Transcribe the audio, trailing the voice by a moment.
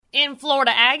In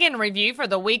Florida Ag in Review for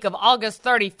the week of August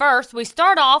 31st, we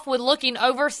start off with looking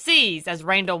overseas as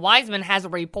Randall Wiseman has a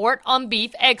report on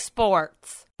beef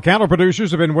exports. Cattle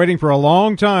producers have been waiting for a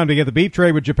long time to get the beef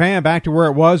trade with Japan back to where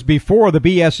it was before the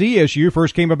BSE issue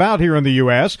first came about here in the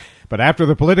U.S. But after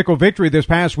the political victory this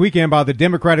past weekend by the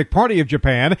Democratic Party of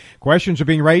Japan, questions are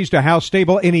being raised to how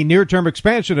stable any near-term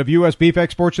expansion of U.S. beef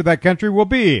exports to that country will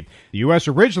be. The U.S.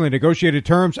 originally negotiated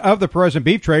terms of the present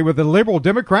beef trade with the liberal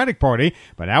Democratic Party,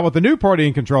 but now with the new party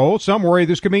in control, some worry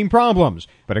this could mean problems.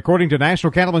 But according to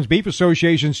National Cattlemen's Beef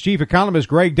Association's chief economist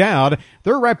Greg Dowd,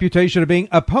 their reputation of being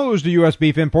opposed to U.S.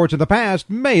 beef imports in the past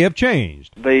may have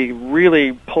changed. They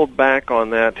really pulled back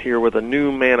on that here with a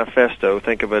new manifesto.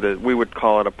 Think of it as, we would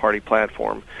call it a party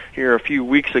platform, here a few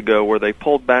weeks ago, where they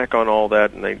pulled back on all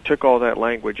that and they took all that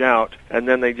language out, and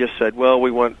then they just said, well, we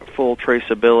want full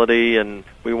traceability and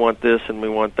we want this and we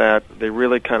want that. They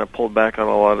really kind of pulled back on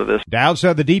a lot of this. Dowd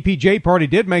said the DPJ party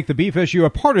did make the beef issue a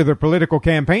part of their political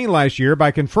campaign last year by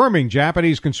confirming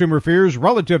Japanese consumer fears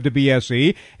relative to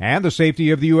BSE and the safety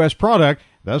of the U.S. product,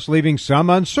 thus leaving some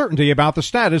uncertainty about the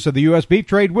status of the U.S. beef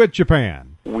trade with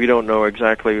Japan. We don't know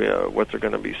exactly what they're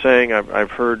going to be saying.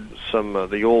 I've heard some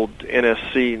of the old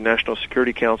NSC, National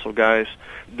Security Council guys,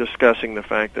 discussing the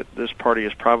fact that this party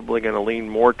is probably going to lean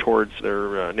more towards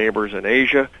their neighbors in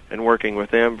Asia and working with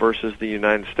them versus the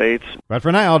United States. But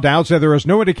for now, Dowd said there is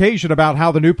no indication about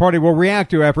how the new party will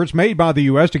react to efforts made by the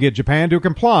U.S. to get Japan to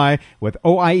comply with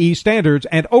OIE standards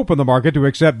and open the market to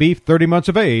accept beef 30 months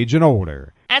of age and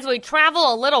older. As we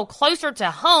travel a little closer to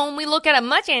home, we look at a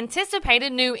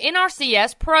much-anticipated new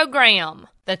NRCS program.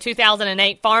 The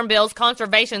 2008 Farm Bill's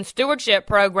Conservation Stewardship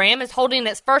Program is holding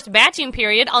its first batching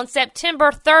period on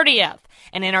September 30th.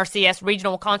 An NRCS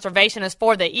regional conservationist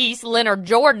for the East, Leonard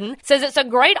Jordan, says it's a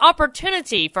great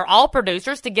opportunity for all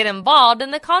producers to get involved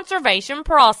in the conservation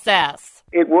process.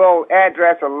 It will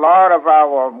address a lot of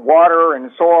our water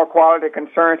and soil quality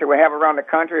concerns that we have around the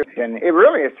country, and it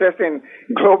really assists in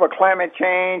global climate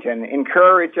change and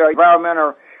encourage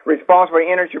environmental responsible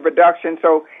energy production.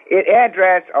 So it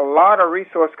addresses a lot of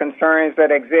resource concerns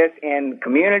that exist in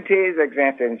communities,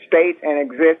 exist in states, and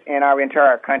exist in our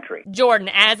entire country. Jordan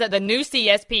adds that the new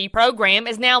CSP program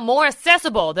is now more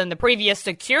accessible than the previous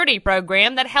security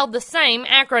program that held the same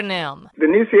acronym. The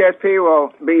new CSP will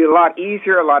be a lot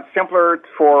easier, a lot simpler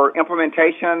for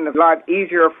implementation, a lot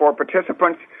easier for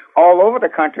participants all over the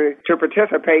country to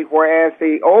participate, whereas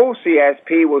the old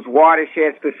CSP was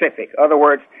watershed specific. In other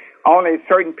words, only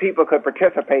certain people could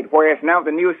participate, whereas now the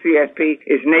new CSP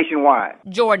is nationwide.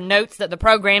 Jordan notes that the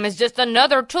program is just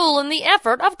another tool in the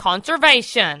effort of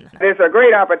conservation. It's a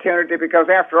great opportunity because,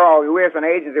 after all, we as an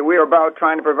agency, we're about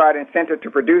trying to provide incentive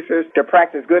to producers to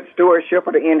practice good stewardship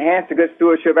or to enhance the good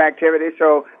stewardship activity.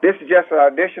 So this is just an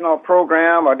additional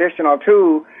program, additional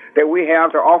tool that we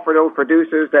have to offer those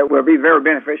producers that will be very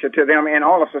beneficial to them and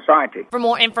all of society. For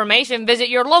more information, visit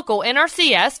your local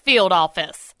NRCS field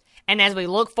office. And as we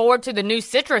look forward to the new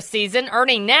citrus season,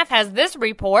 Ernie Neff has this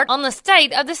report on the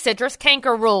state of the citrus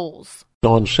canker rules.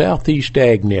 On Southeast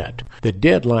AgNet, the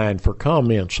deadline for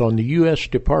comments on the U.S.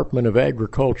 Department of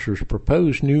Agriculture's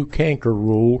proposed new canker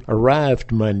rule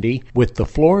arrived Monday, with the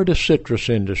Florida citrus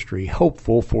industry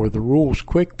hopeful for the rule's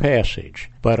quick passage,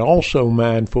 but also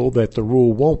mindful that the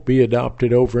rule won't be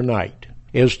adopted overnight.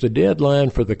 As the deadline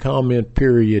for the comment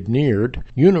period neared,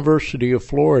 University of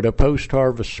Florida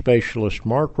post-harvest specialist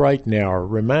Mark Reitnauer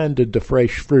reminded the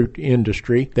fresh fruit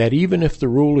industry that even if the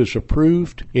rule is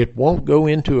approved, it won't go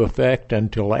into effect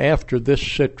until after this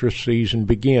citrus season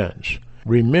begins.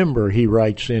 Remember, he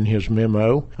writes in his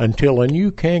memo, until a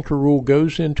new canker rule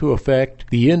goes into effect,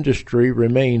 the industry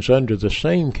remains under the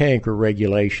same canker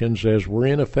regulations as were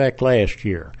in effect last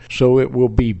year, so it will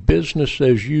be business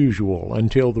as usual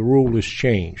until the rule is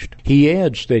changed. He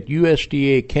adds that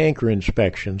USDA canker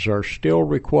inspections are still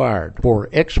required for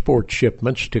export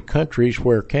shipments to countries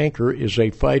where canker is a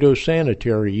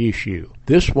phytosanitary issue.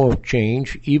 This won't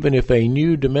change even if a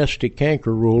new domestic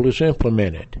canker rule is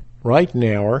implemented.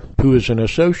 Reitnauer, who is an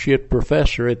associate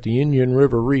professor at the Indian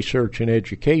River Research and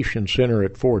Education Center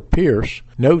at Fort Pierce,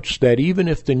 notes that even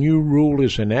if the new rule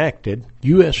is enacted,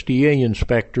 USDA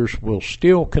inspectors will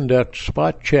still conduct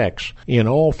spot checks in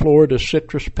all Florida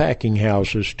citrus packing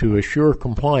houses to assure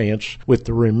compliance with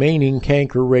the remaining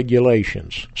canker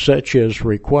regulations, such as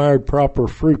required proper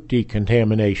fruit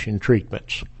decontamination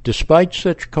treatments. Despite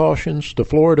such cautions, the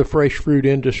Florida fresh fruit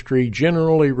industry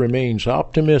generally remains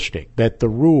optimistic that the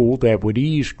rule that would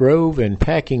ease grove and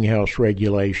packing house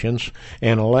regulations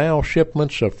and allow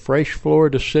shipments of fresh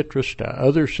Florida citrus to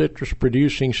other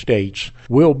citrus-producing states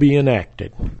will be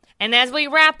enacted. And as we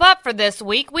wrap up for this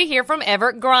week, we hear from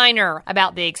Everett Greiner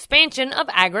about the expansion of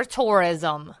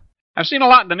agritourism. I've seen a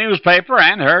lot in the newspaper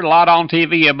and heard a lot on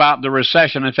TV about the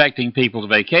recession affecting people's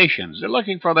vacations. They're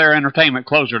looking for their entertainment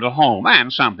closer to home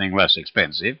and something less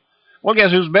expensive. Well,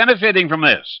 guess who's benefiting from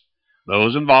this?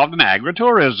 Those involved in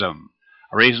agritourism.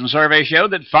 A recent survey showed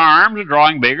that farms are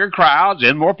drawing bigger crowds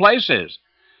in more places.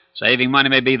 Saving money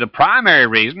may be the primary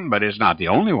reason, but it's not the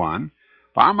only one.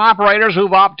 Farm operators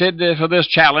who've opted for this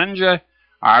challenge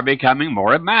are becoming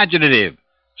more imaginative.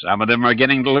 Some of them are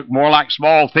getting to look more like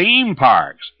small theme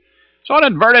parks. Saw an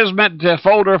advertisement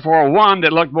folder for one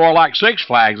that looked more like Six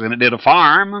Flags than it did a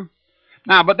farm.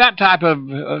 Now, but that type of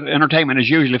entertainment is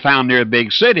usually found near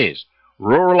big cities.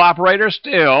 Rural operators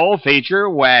still feature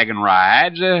wagon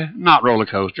rides, not roller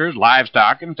coasters,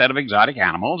 livestock instead of exotic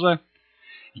animals. And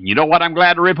you know what I'm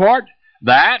glad to report?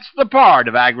 That's the part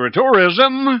of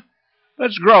agritourism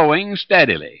that's growing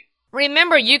steadily.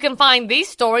 Remember, you can find these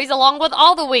stories along with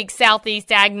all the week's Southeast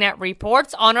AgNet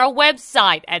reports on our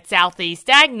website at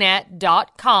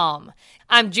southeastagnet.com.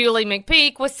 I'm Julie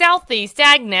McPeak with Southeast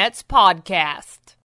AgNet's podcast.